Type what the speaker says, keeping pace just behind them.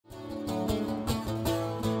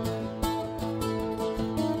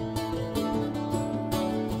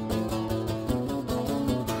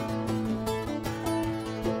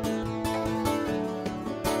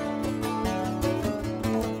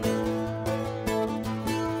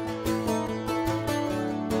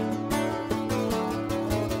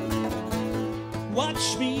Watch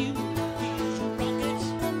me with these rockets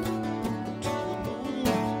to the moon.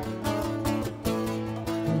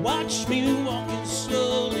 Watch me walking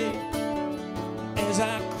slowly as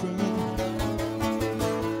I cruise.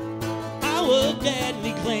 I will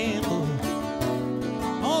gladly clamber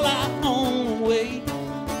all our own way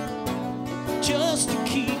just to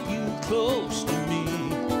keep you close to me.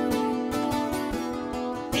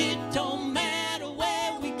 It don't matter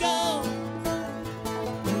where we go,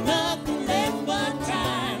 nothing left but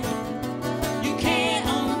time. You can't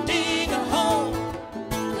undig a hole,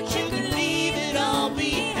 but you can leave it all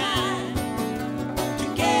behind.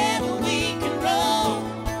 Together we can roll,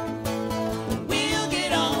 we'll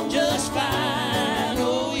get on just fine.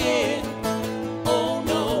 Oh yeah, oh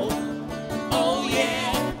no, oh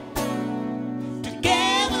yeah.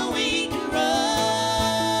 Together we can roll,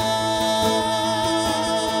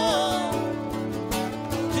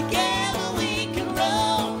 together we can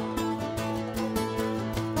roll.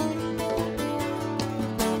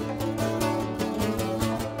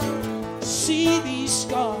 See these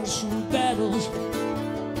scars from battles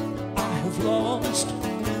I have lost.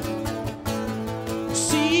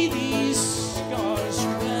 See these scars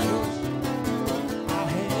from battles I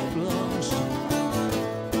have lost.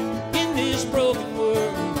 In this broken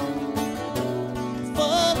world,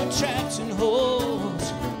 full of traps and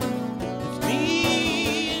holes, with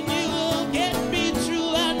me and you will get me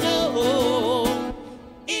through, I know.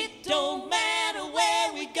 It don't matter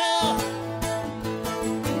where we go,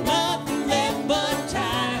 nothing left but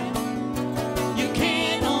time. You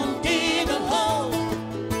can't undig a hole,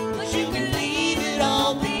 but you can leave it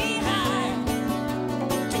all behind.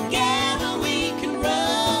 Together we can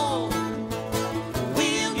roll,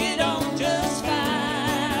 we'll get on just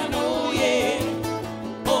fine. Oh yeah,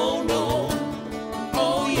 oh no,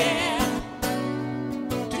 oh yeah.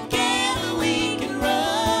 Together we can roll.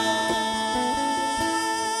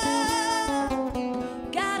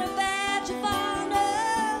 Got a badge of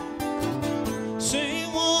honor,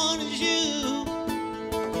 same one as you.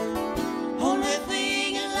 Only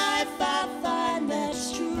thing in life I find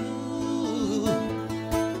that's true.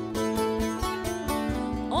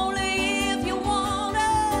 Only if you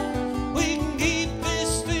wanna, we can keep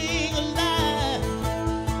this thing alive.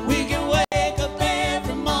 We can wake up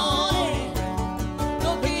every morning,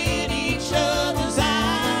 look in each other's eyes.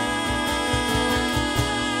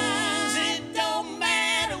 It don't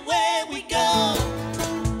matter where we go,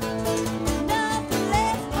 nothing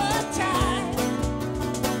left but time.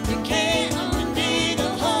 You can't undig a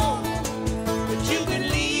hole, but you can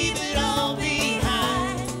leave it all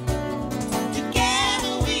behind.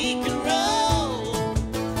 Together we can roll,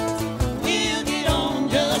 we'll get on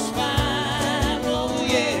just fine. Oh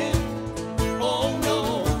yeah, oh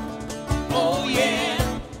no, oh yeah.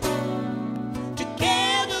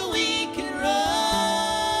 Together we can roll.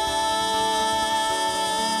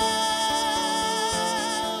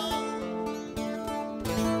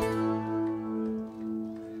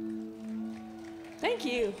 Thank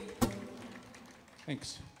you.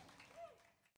 Thanks.